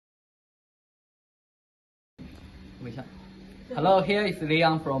Hello, here is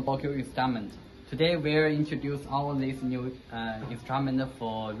Leon from Boqu instrument. Today we'll introduce this new instrument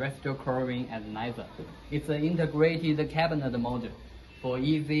for residual chlorine analyzer. It's an integrated cabinet module for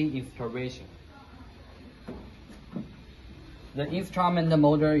easy installation. The instrument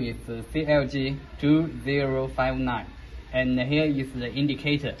model is CLG-2059, and here is the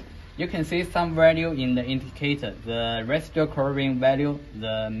indicator. You can see some value in the indicator: the residual chlorine value,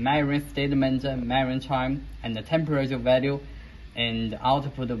 the marine statement, marine time, and the temperature value, and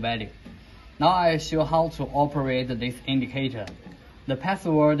output value. Now I'll show how to operate this indicator. The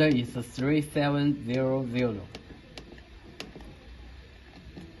password is 3700.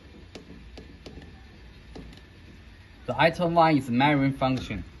 The item 1 is marine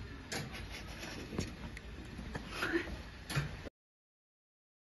function.